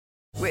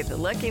With the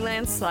Lucky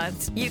Land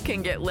Slots, you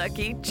can get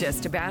lucky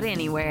just about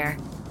anywhere.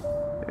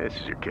 This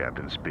is your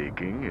captain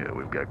speaking.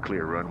 We've got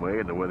clear runway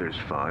and the weather's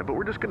fine, but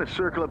we're just going to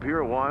circle up here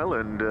a while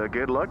and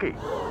get lucky.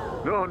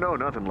 No,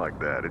 nothing like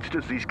that. It's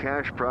just these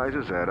cash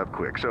prizes add up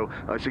quick. So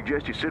I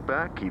suggest you sit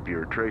back, keep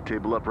your tray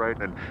table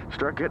upright, and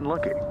start getting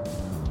lucky.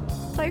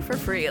 Play for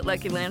free at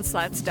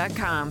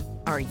LuckyLandSlots.com.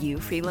 Are you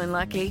feeling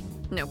lucky?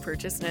 No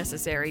purchase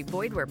necessary.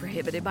 Void where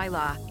prohibited by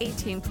law.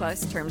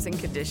 18+ terms and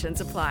conditions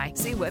apply.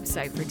 See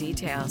website for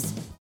details.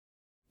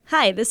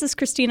 Hi, this is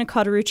Christina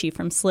Cauterucci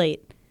from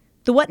Slate.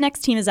 The What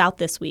Next team is out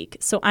this week,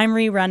 so I'm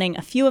rerunning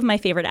a few of my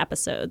favorite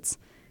episodes.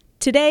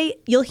 Today,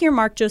 you'll hear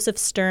Mark Joseph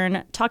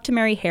Stern talk to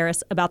Mary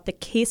Harris about the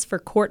case for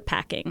court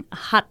packing, a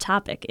hot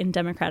topic in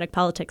Democratic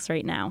politics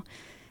right now.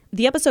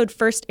 The episode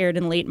first aired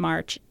in late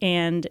March,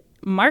 and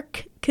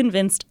Mark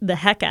convinced the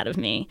heck out of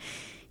me.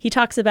 He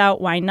talks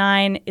about why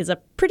 9 is a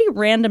pretty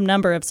random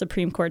number of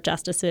Supreme Court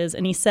justices,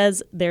 and he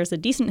says there's a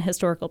decent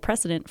historical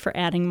precedent for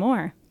adding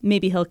more.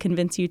 Maybe he'll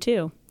convince you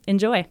too.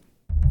 Enjoy.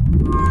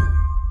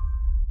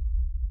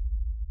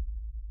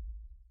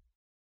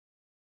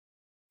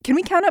 Can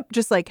we count up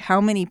just like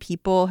how many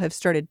people have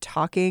started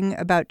talking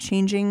about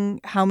changing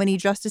how many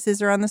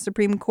justices are on the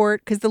Supreme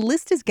Court? Because the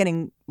list is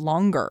getting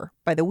longer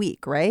by the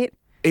week, right?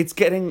 It's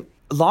getting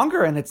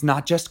longer, and it's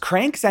not just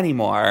cranks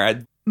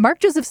anymore. Mark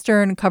Joseph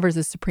Stern covers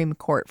the Supreme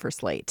Court for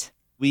Slate.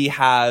 We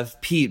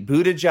have Pete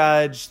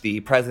Buttigieg,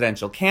 the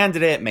presidential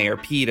candidate, Mayor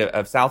Pete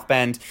of South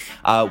Bend.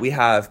 We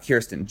have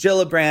Kirsten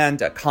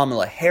Gillibrand.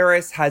 Kamala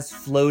Harris has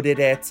floated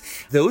it.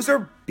 Those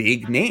are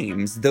big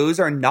names. Those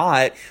are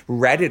not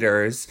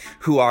Redditors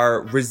who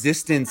are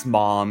resistance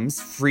moms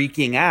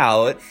freaking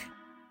out.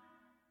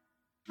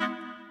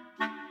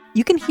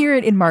 You can hear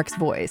it in Mark's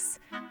voice.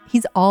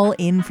 He's all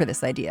in for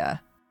this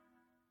idea.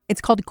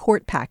 It's called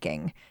court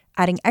packing,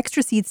 adding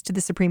extra seats to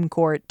the Supreme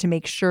Court to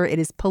make sure it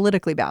is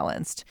politically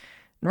balanced.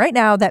 And right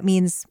now, that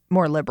means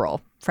more liberal,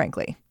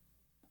 frankly.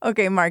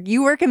 Okay, Mark,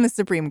 you work in the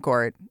Supreme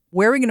Court.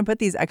 Where are we going to put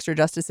these extra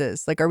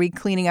justices? Like, are we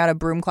cleaning out a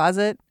broom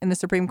closet in the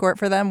Supreme Court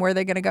for them? Where are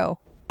they going to go?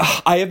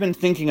 I have been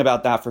thinking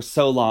about that for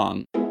so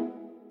long.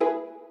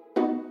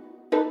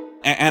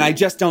 And I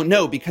just don't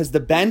know, because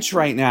the bench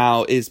right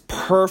now is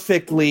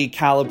perfectly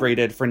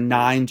calibrated for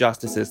 9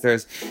 justices.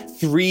 There's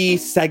 3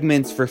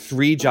 segments for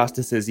 3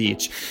 justices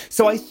each.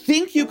 So I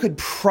think you could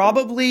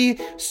probably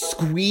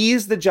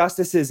squeeze the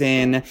justices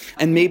in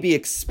and maybe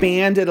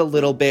expand it a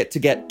little bit to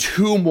get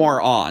 2 more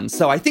on.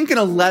 So I think an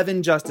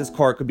 11 justice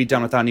court could be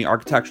done without any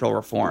architectural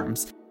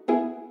reforms.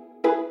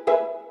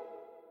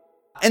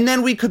 And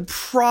then we could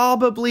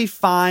probably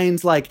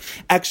find like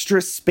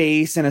extra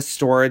space in a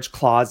storage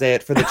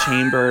closet for the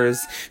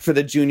chambers for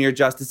the junior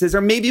justices.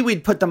 Or maybe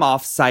we'd put them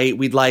off site.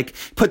 We'd like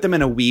put them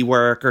in a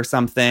WeWork or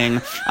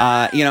something,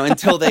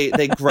 until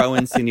they grow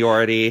in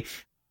seniority.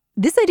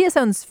 This idea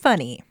sounds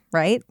funny,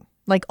 right?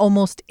 Like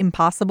almost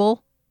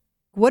impossible.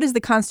 What does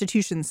the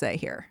Constitution say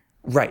here?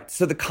 Right.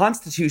 So the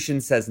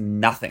Constitution says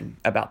nothing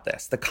about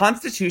this. The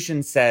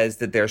Constitution says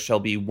that there shall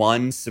be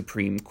one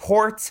Supreme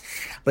Court,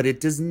 but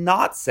it does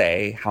not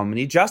say how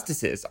many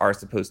justices are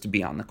supposed to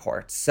be on the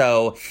court.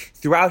 So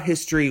throughout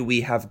history,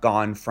 we have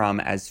gone from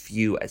as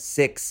few as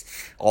 6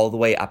 all the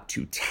way up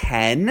to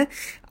 10.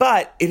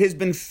 But it has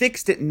been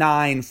fixed at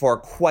 9 for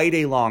quite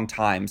a long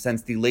time,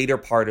 since the later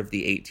part of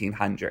the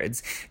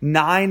 1800s.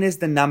 9 is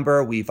the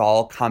number we've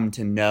all come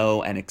to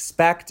know and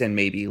expect and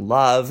maybe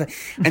love.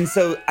 And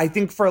so I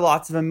think for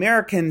lots of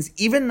Americans,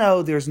 even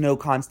though there's no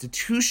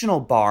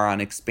constitutional bar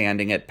on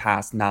expanding it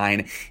past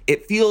 9,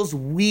 it feels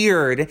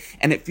weird,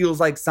 and it feels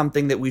like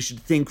something that we should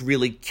think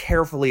really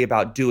carefully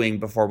about doing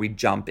before we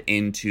jump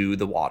into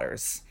the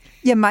waters.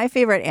 Yeah, my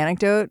favorite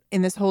anecdote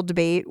in this whole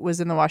debate was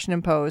in the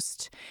Washington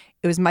Post.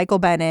 It was Michael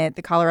Bennet,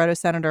 the Colorado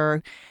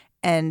senator,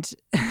 and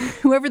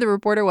whoever the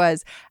reporter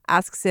was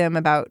asks him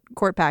about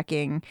court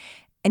packing,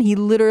 and he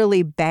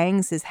literally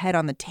bangs his head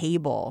on the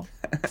table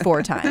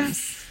 4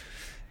 times.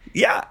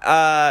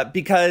 Yeah,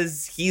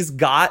 because he's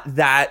got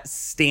that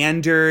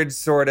standard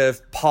sort of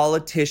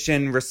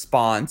politician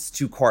response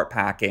to court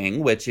packing,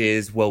 which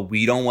is, well,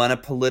 we don't want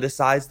to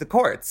politicize the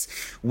courts,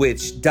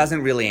 which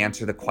doesn't really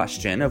answer the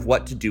question of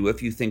what to do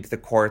if you think the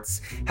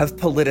courts have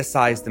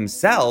politicized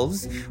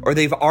themselves, or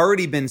they've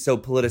already been so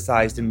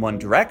politicized in one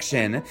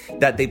direction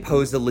that they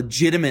pose a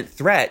legitimate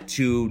threat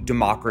to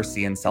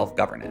democracy and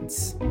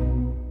self-governance.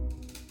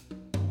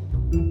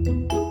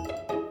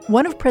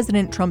 One of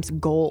President Trump's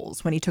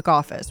goals when he took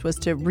office was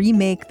to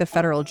remake the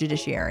federal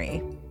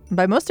judiciary.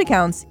 By most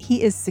accounts,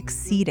 he is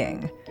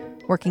succeeding.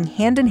 Working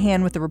hand in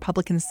hand with the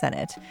Republican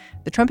Senate,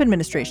 the Trump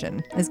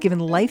administration has given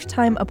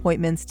lifetime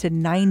appointments to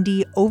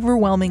 90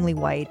 overwhelmingly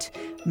white,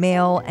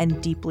 male,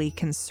 and deeply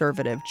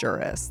conservative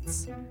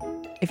jurists.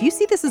 If you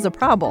see this as a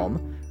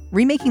problem,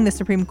 remaking the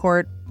Supreme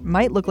Court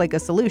might look like a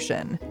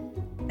solution.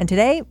 And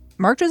today,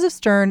 Mark Joseph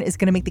Stern is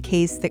going to make the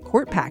case that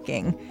court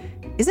packing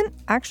isn't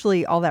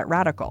actually all that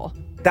radical.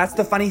 That's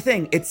the funny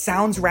thing. It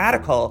sounds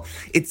radical.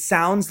 It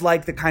sounds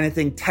like the kind of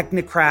thing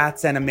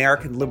technocrats and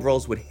American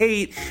liberals would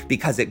hate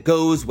because it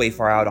goes way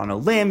far out on a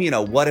limb.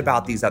 What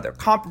about these other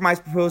compromise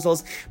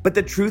proposals? But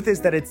the truth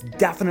is that it's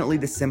definitely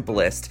the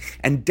simplest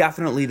and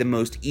definitely the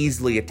most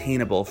easily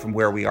attainable from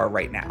where we are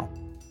right now.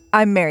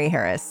 I'm Mary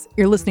Harris.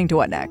 You're listening to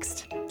What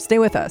Next? Stay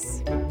with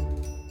us.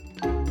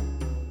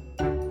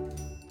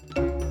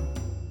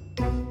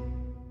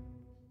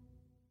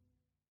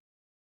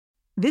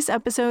 This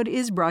episode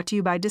is brought to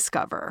you by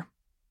Discover.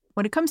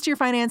 When it comes to your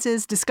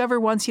finances,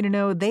 Discover wants you to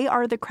know they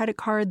are the credit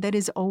card that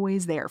is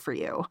always there for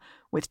you.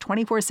 With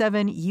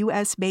 24/7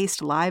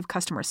 U.S.-based live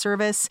customer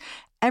service,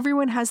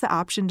 everyone has the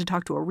option to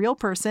talk to a real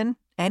person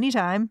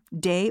anytime,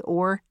 day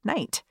or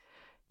night.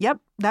 Yep,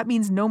 that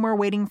means no more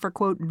waiting for,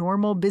 quote,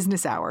 normal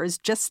business hours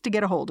just to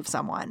get a hold of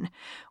someone.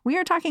 We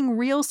are talking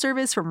real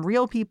service from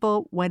real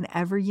people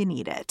whenever you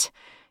need it.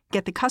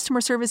 Get the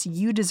customer service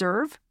you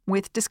deserve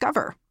with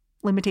Discover.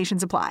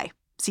 Limitations apply.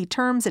 See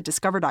terms at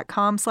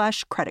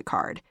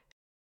discover.com/creditcard.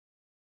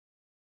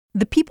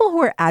 The people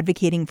who are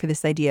advocating for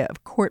this idea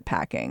of court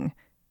packing,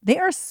 they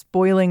are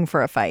spoiling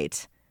for a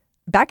fight.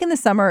 Back in the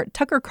summer,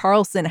 Tucker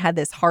Carlson had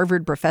this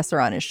Harvard professor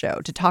on his show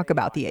to talk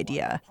about the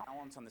idea.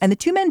 And the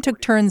two men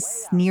took turns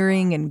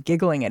sneering and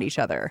giggling at each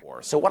other.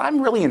 So what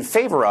I'm really in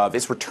favor of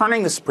is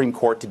returning the Supreme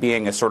Court to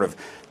being a sort of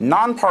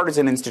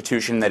nonpartisan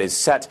institution that is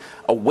set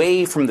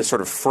away from the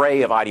sort of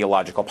fray of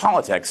ideological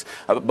politics.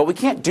 But we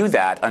can't do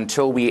that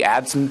until we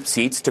add some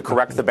seats to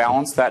correct the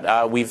balance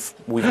that we've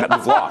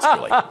lost,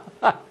 really.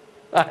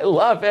 I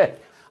love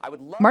it.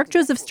 Mark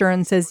Joseph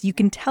Stern says you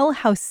can tell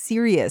how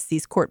serious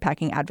these court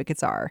packing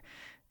advocates are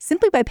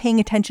simply by paying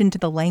attention to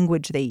the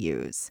language they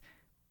use.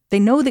 They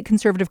know that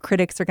conservative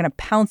critics are going to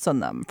pounce on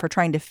them for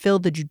trying to fill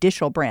the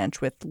judicial branch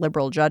with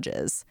liberal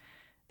judges.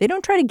 They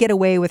don't try to get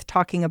away with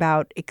talking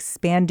about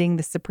expanding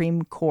the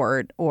Supreme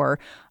Court or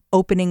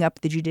opening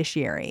up the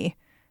judiciary.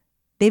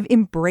 They've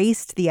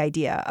embraced the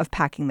idea of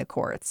packing the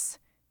courts.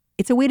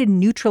 It's a way to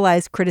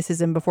neutralize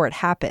criticism before it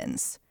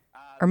happens.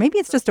 Or maybe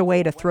it's just a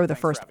way to throw the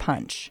first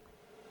punch.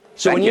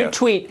 So when you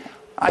tweet,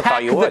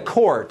 pack the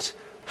court,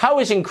 how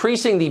is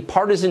increasing the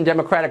partisan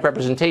Democratic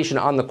representation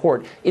on the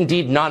court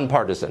indeed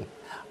nonpartisan?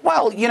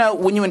 Well,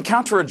 when you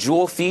encounter a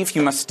jewel thief,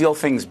 you must steal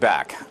things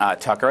back,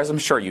 Tucker, as I'm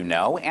sure you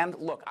know. And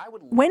look,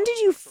 when did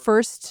you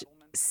first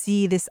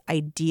see this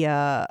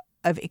idea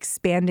of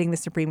expanding the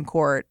Supreme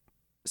Court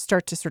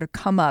start to sort of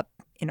come up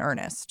in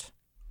earnest?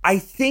 I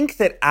think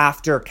that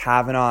after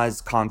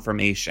Kavanaugh's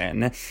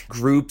confirmation,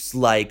 groups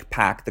like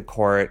Pack the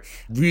Court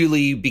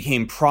really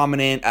became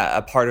prominent,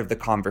 a part of the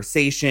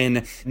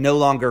conversation, no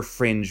longer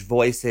fringe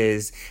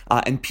voices.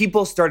 And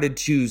people started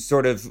to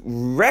sort of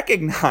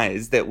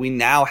recognize that we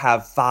now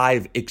have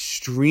 5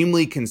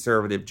 extremely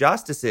conservative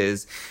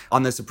justices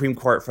on the Supreme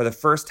Court for the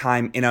first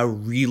time in a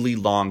really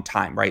long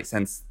time, right?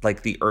 Since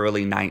like the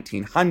early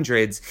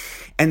 1900s.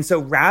 And so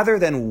rather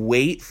than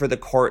wait for the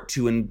court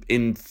to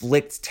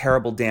inflict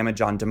terrible damage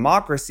on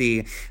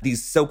democracy,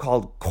 these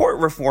so-called court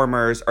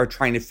reformers are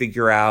trying to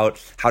figure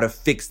out how to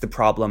fix the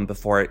problem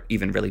before it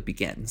even really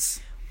begins.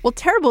 Well,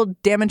 terrible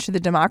damage to the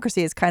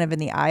democracy is kind of in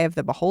the eye of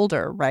the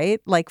beholder, right?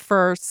 Like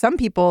for some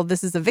people,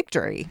 this is a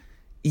victory.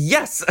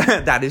 Yes,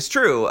 that is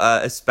true,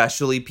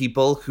 especially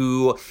people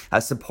who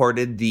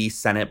supported the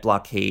Senate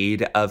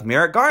blockade of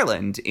Merrick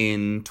Garland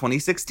in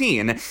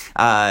 2016.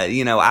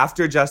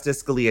 After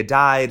Justice Scalia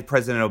died,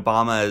 President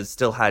Obama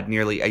still had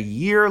nearly a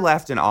year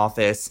left in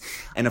office.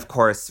 And of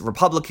course,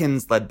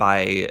 Republicans led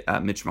by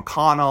Mitch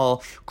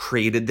McConnell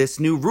created this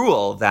new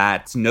rule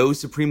that no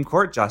Supreme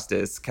Court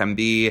justice can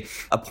be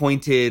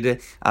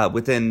appointed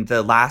within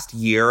the last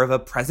year of a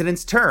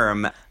president's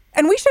term.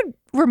 And we should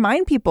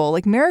remind people,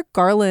 like Merrick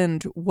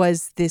Garland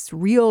was this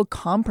real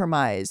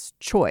compromise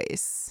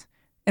choice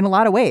in a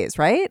lot of ways,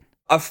 right?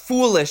 A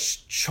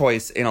foolish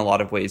choice in a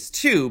lot of ways,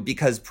 too,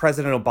 because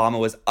President Obama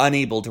was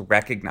unable to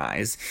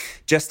recognize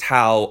just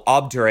how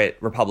obdurate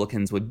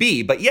Republicans would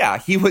be. But yeah,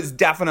 he was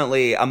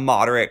definitely a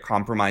moderate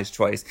compromise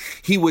choice.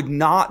 He would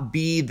not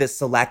be the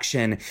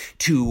selection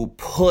to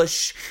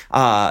push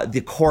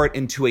the court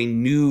into a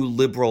new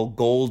liberal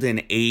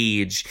golden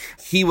age.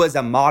 He was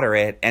a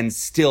moderate, and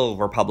still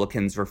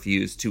Republicans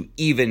refused to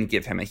even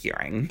give him a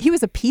hearing. He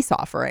was a peace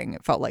offering,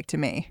 it felt like to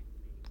me.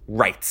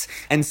 Right.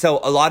 And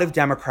so a lot of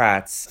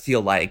Democrats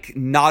feel like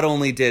not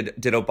only did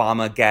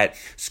Obama get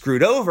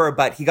screwed over,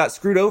 but he got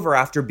screwed over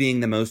after being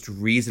the most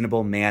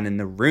reasonable man in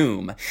the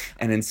room.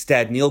 And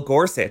instead, Neil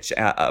Gorsuch,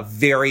 a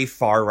very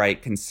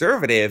far-right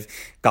conservative,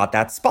 got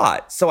that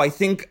spot. So I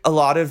think a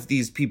lot of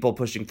these people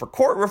pushing for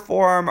court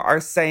reform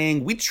are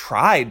saying, we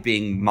tried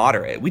being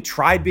moderate. We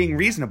tried being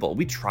reasonable.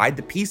 We tried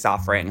the peace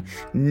offering.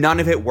 None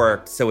of it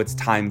worked. So it's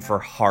time for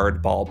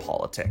hardball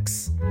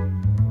politics.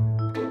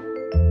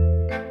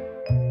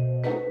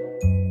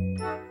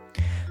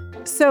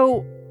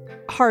 So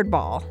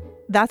hardball,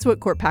 that's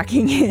what court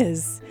packing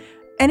is.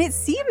 And it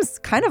seems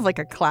kind of like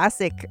a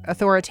classic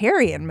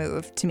authoritarian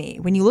move to me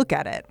when you look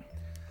at it.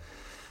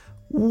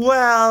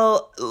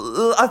 Well,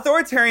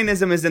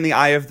 authoritarianism is in the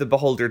eye of the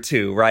beholder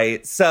too,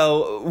 right?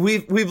 So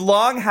we've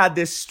long had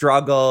this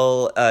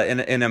struggle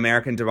in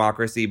American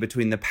democracy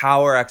between the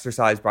power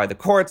exercised by the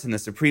courts and the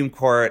Supreme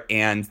Court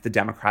and the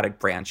democratic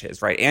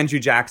branches, right? Andrew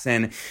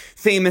Jackson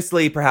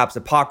famously, perhaps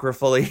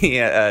apocryphally,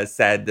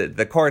 said that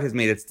the court has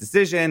made its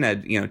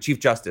decision. Chief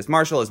Justice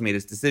Marshall has made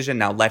his decision.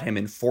 Now let him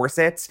enforce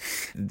it.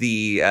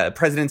 The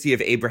presidency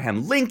of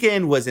Abraham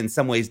Lincoln was in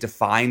some ways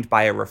defined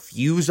by a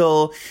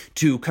refusal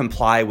to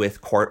comply with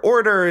court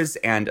orders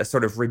and a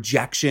sort of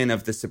rejection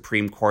of the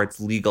Supreme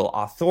Court's legal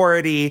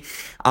authority.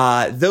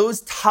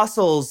 Those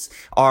tussles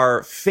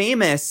are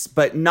famous,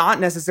 but not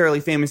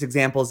necessarily famous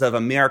examples of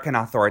American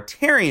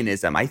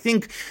authoritarianism. I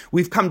think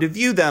we've come to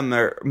view them,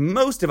 or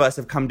most of us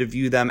have come to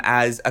view them,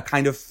 as a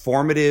kind of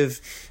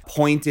formative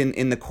point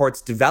in the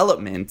court's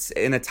development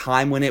in a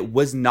time when it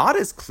was not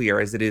as clear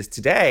as it is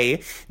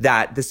today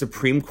that the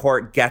Supreme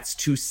Court gets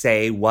to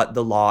say what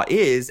the law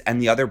is and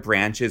the other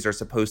branches are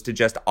supposed to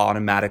just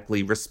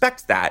automatically respect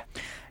that.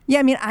 Yeah,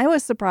 I mean, I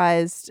was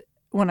surprised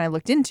when I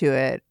looked into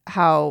it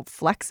how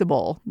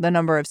flexible the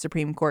number of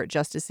Supreme Court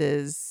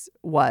justices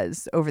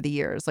was over the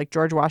years. Like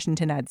George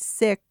Washington had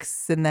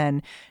 6, and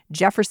then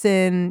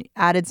Jefferson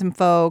added some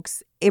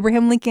folks.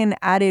 Abraham Lincoln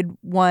added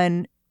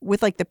one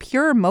with like the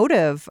pure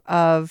motive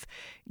of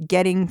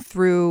getting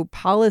through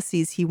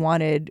policies he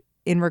wanted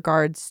in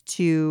regards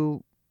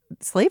to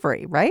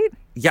slavery, right?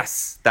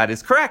 Yes, that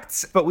is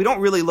correct. But we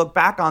don't really look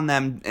back on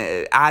them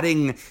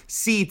adding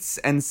seats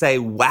and say,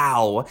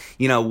 wow,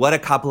 what a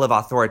couple of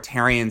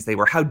authoritarians they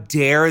were. How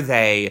dare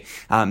they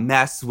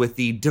mess with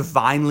the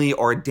divinely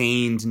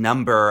ordained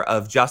number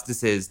of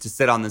justices to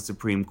sit on the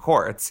Supreme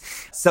Court.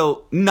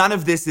 So none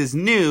of this is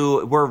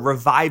new. We're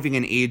reviving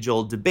an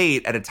age-old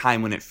debate at a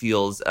time when it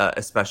feels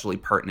especially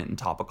pertinent and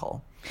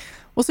topical.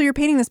 Well, so you're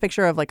painting this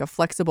picture of like a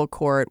flexible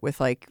court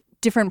with like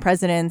different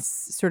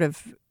presidents sort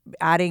of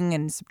adding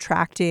and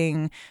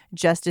subtracting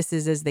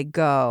justices as they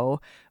go.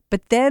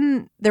 But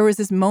then there was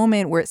this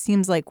moment where it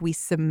seems like we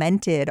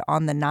cemented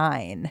on the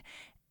 9.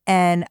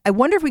 And I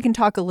wonder if we can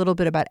talk a little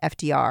bit about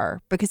FDR,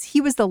 because he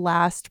was the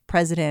last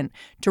president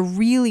to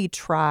really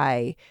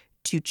try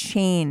to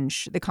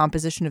change the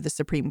composition of the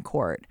Supreme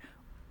Court.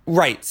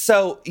 Right.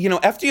 So,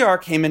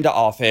 FDR came into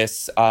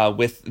office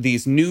with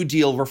these New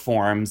Deal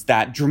reforms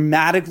that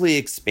dramatically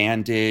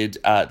expanded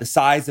the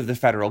size of the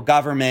federal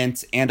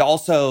government and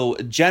also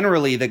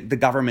generally the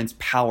government's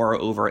power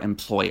over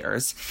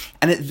employers.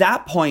 And at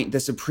that point,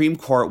 the Supreme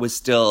Court was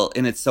still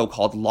in its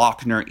so-called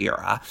Lochner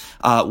era,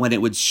 when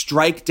it would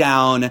strike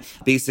down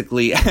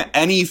basically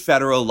any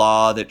federal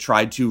law that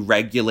tried to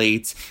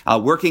regulate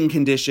working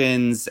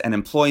conditions and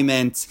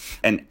employment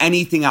and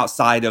anything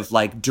outside of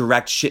like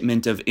direct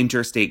shipment of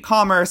interstate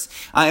commerce,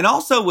 and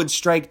also would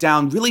strike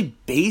down really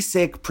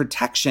basic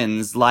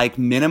protections like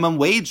minimum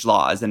wage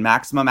laws and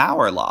maximum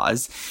hour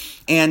laws.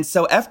 And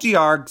so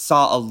FDR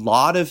saw a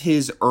lot of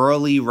his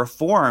early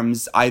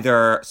reforms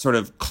either sort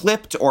of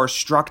clipped or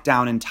struck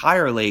down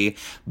entirely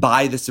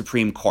by the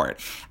Supreme Court.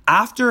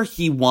 After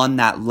he won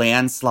that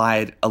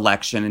landslide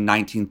election in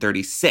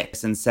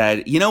 1936 and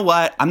said, you know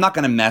what, I'm not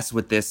going to mess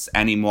with this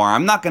anymore.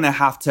 I'm not going to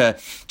have to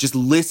just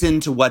listen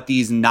to what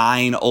these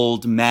 9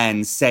 old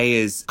men say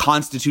is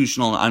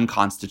constitutional and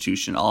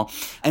unconstitutional.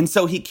 And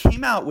so he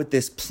came out with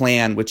this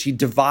plan, which he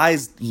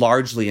devised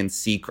largely in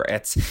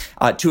secret,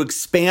 to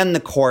expand the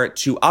court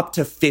to up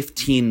to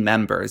 15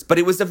 members. But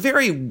it was a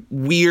very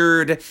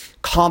weird,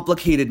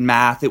 complicated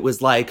math. It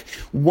was like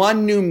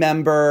 1 new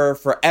member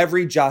for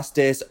every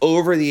justice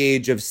over the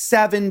age of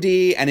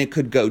 70, and it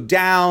could go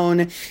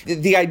down.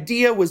 The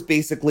idea was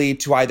basically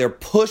to either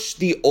push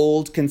the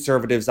old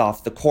conservatives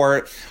off the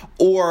court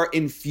or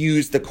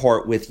infuse the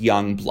court with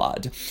young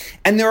blood.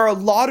 And there are a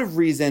lot of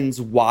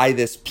reasons why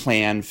this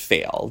plan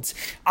failed.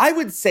 I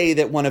would say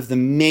that one of the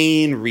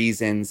main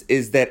reasons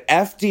is that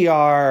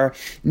FDR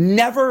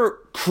never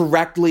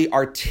correctly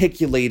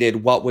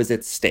articulated what was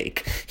at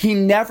stake. He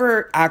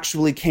never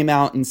actually came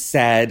out and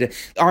said,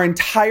 our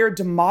entire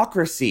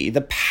democracy,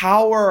 the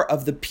power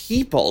of the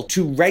people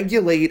to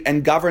regulate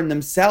and govern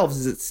themselves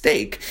is at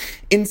stake.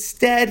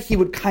 Instead, he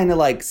would kind of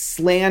like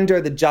slander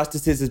the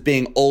justices as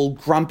being old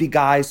grumpy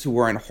guys who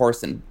were in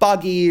horse and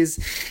buggies.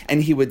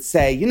 And he would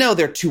say,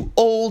 they're too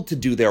old to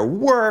do their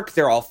work.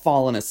 They're all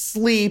fallen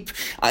asleep.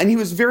 And he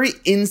was very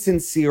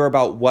insincere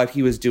about what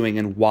he was doing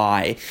and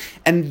why.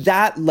 And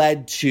that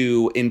led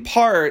to, in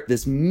part,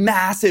 this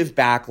massive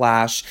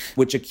backlash,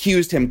 which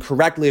accused him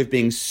correctly of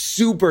being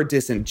super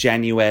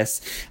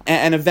disingenuous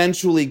and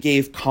eventually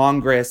gave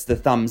Congress the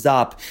thumbs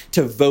up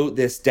to vote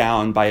this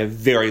down by a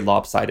very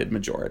lopsided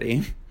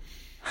majority.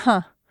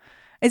 Huh.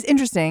 It's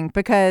interesting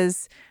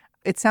because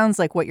it sounds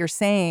like what you're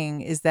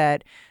saying is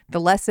that the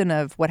lesson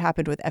of what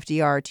happened with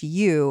FDR to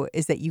you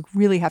is that you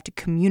really have to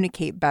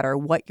communicate better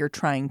what you're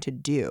trying to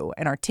do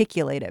and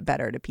articulate it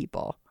better to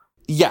people.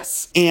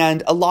 Yes.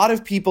 And a lot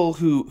of people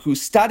who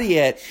study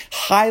it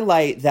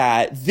highlight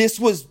that this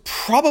was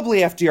probably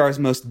FDR's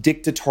most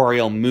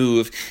dictatorial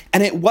move.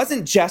 And it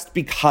wasn't just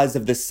because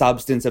of the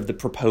substance of the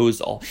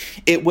proposal.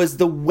 It was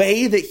the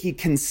way that he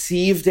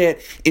conceived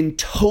it in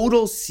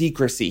total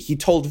secrecy. He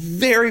told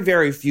very,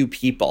 very few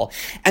people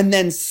and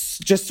then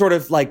just sort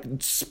of like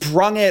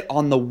sprung it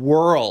on the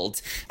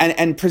world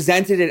and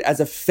presented it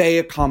as a fait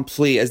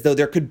accompli, as though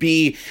there could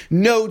be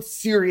no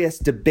serious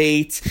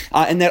debate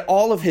and that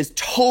all of his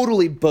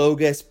totally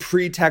bogus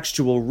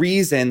pretextual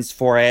reasons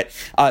for it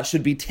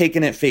should be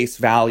taken at face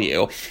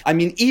value. I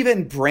mean,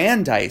 even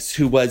Brandeis,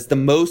 who was the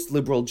most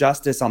liberal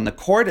justice on the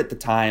court at the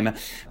time,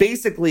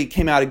 basically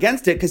came out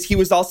against it because he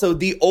was also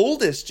the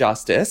oldest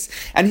justice.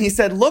 And he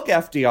said, look,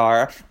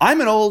 FDR,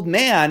 I'm an old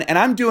man and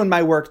I'm doing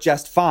my work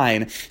just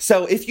fine.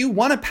 So if you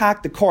want to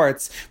pack the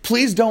courts,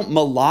 please don't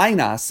malign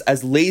us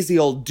as lazy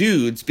old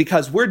dudes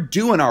because we're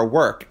doing our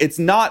work. It's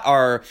not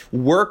our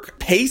work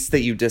pace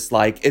that you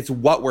dislike. It's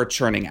what we're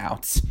churning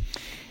out.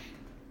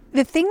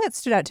 The thing that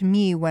stood out to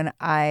me when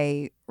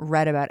I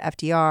read about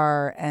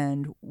FDR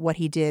and what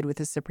he did with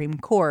the Supreme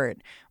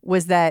Court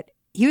was that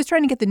he was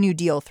trying to get the New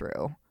Deal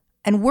through.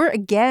 And we're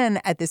again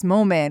at this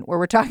moment where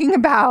we're talking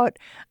about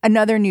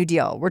another New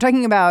Deal. We're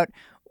talking about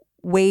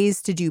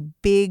ways to do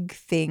big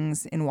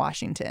things in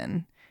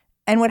Washington.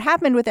 And what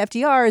happened with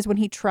FDR is when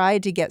he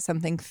tried to get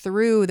something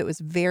through that was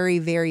very,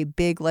 very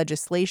big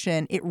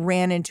legislation, it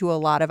ran into a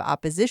lot of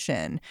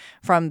opposition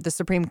from the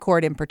Supreme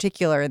Court in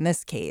particular in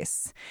this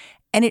case.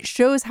 And it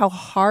shows how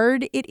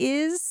hard it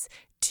is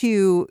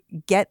to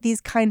get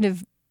these kind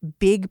of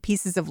big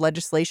pieces of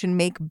legislation,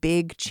 make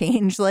big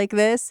change like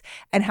this,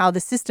 and how the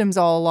systems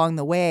all along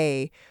the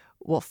way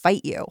will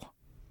fight you.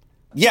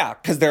 Yeah,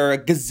 because there are a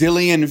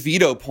gazillion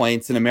veto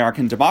points in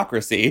American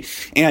democracy.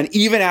 And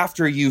even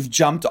after you've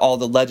jumped all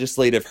the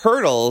legislative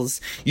hurdles,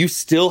 you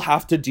still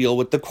have to deal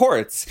with the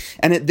courts.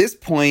 And at this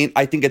point,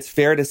 I think it's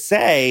fair to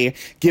say,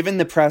 given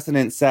the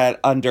precedent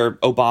set under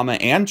Obama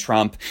and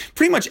Trump,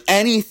 pretty much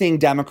anything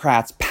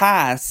Democrats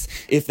pass,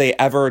 if they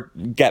ever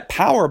get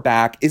power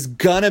back, is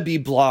gonna be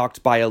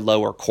blocked by a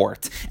lower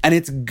court. And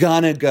it's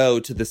gonna go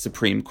to the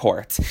Supreme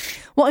Court.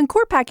 Well, and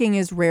court packing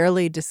is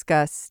rarely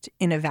discussed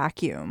in a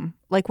vacuum.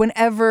 Like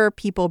whenever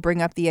people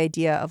bring up the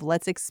idea of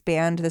let's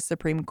expand the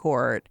Supreme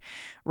Court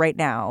right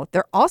now,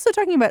 they're also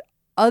talking about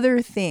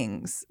other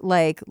things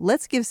like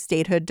let's give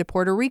statehood to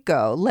Puerto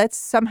Rico. Let's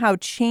somehow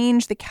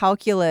change the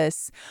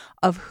calculus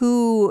of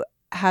who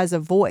has a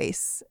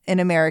voice in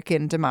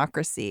American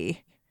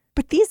democracy.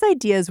 But these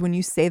ideas, when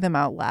you say them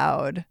out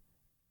loud,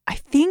 I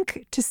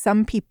think to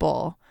some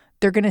people,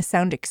 they're going to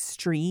sound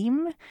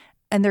extreme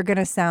and they're going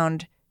to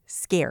sound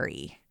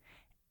scary.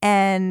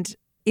 And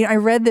you know, I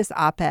read this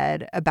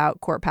op-ed about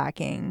court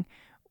packing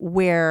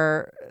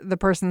where the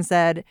person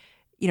said,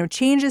 you know,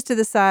 changes to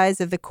the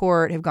size of the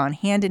court have gone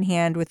hand in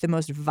hand with the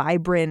most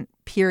vibrant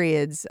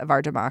periods of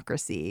our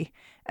democracy.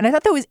 And I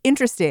thought that was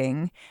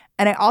interesting.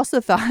 And I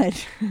also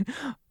thought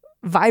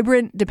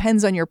vibrant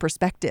depends on your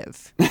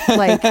perspective.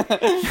 Like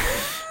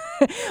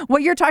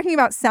what you're talking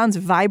about sounds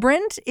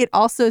vibrant. It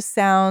also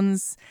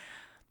sounds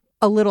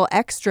a little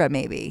extra,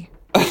 maybe.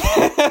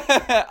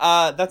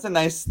 That's a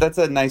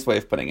nice way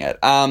of putting it.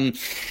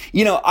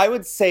 You know, I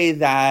would say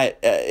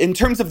that in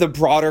terms of the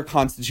broader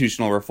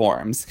constitutional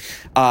reforms,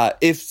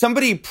 if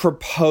somebody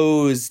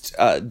proposed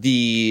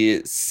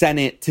the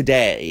Senate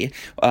today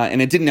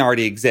and it didn't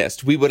already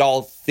exist, we would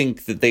all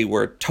think that they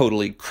were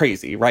totally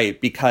crazy,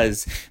 right?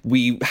 Because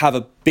we have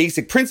a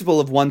basic principle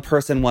of one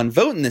person, one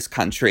vote in this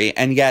country.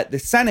 And yet the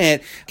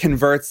Senate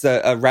converts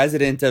a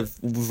resident of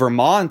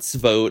Vermont's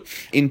vote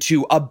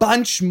into a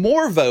bunch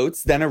more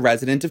votes than a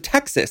resident of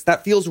Texas.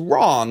 That feels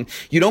wrong.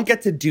 You don't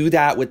get to do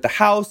that with the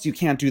House. You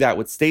can't do that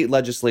with state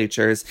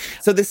legislatures.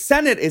 So the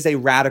Senate is a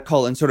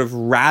radical and sort of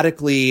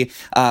radically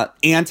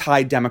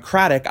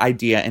anti-democratic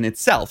idea in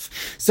itself.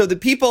 So the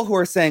people who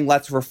are saying,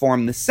 let's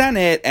reform the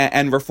Senate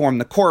and reform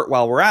the court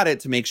while we're at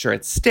it to make sure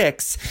it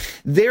sticks,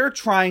 they're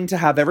trying to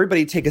have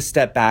everybody take a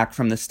step back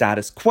from the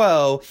status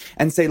quo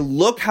and say,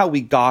 look how we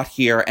got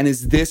here. And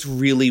is this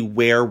really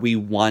where we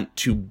want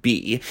to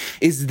be?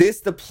 Is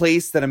this the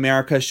place that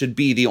America should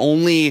be? The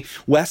only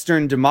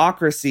Western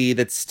democracy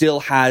that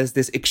still has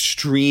this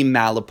extreme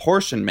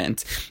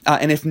malapportionment?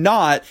 And if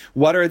not,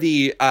 what are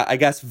the,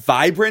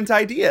 vibrant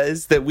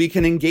ideas that we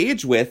can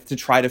engage with to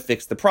try to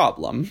fix the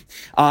problem?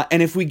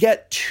 And if we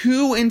get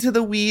too into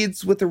the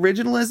weeds with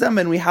originalism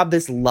and we have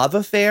this love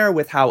affair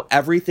with how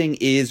everything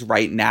is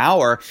right now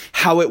or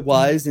how it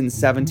was in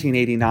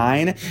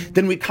 1789,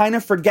 then we kind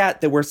of forget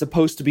that we're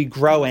supposed to be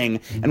growing.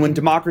 And when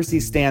democracy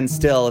stands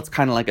still, it's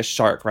kind of like a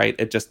shark, right?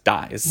 It just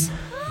dies.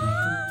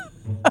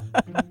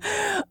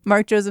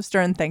 Mark Joseph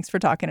Stern, thanks for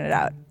talking it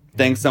out.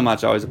 Thanks so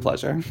much. Always a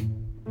pleasure.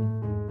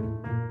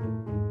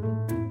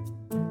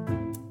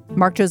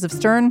 Mark Joseph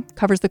Stern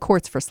covers the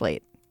courts for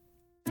Slate.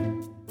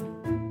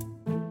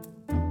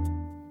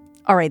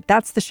 All right,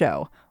 that's the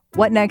show.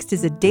 What Next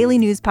is a daily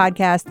news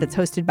podcast that's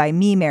hosted by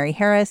me, Mary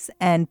Harris,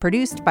 and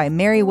produced by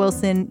Mary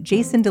Wilson,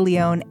 Jason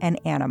DeLeon, and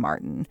Anna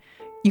Martin.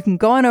 You can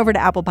go on over to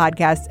Apple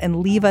Podcasts and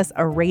leave us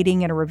a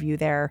rating and a review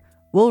there.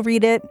 We'll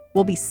read it,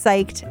 we'll be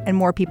psyched, and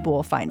more people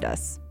will find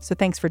us. So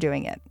thanks for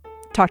doing it.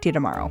 Talk to you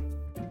tomorrow.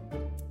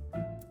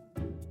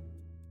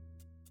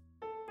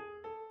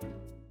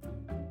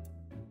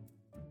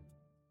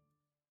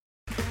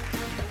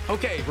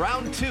 Okay,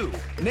 round two.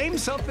 Name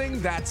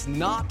something that's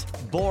not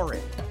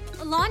boring.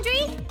 A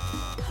laundry?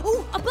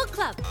 Ooh, a book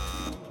club.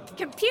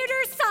 Computer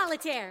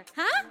solitaire,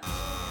 huh?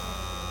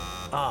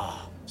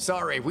 Ah, oh,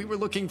 sorry, we were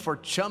looking for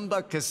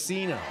Chumba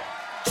Casino.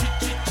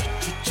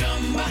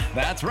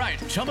 That's right,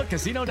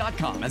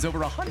 ChumbaCasino.com has over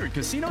 100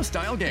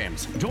 casino-style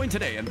games. Join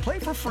today and play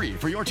for free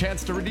for your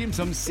chance to redeem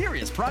some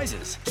serious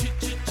prizes.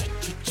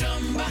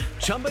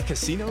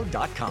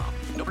 ChumbaCasino.com.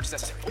 No purchase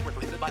necessary. Void where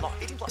prohibited by law.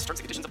 18+ terms and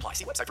conditions apply.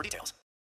 See website for details.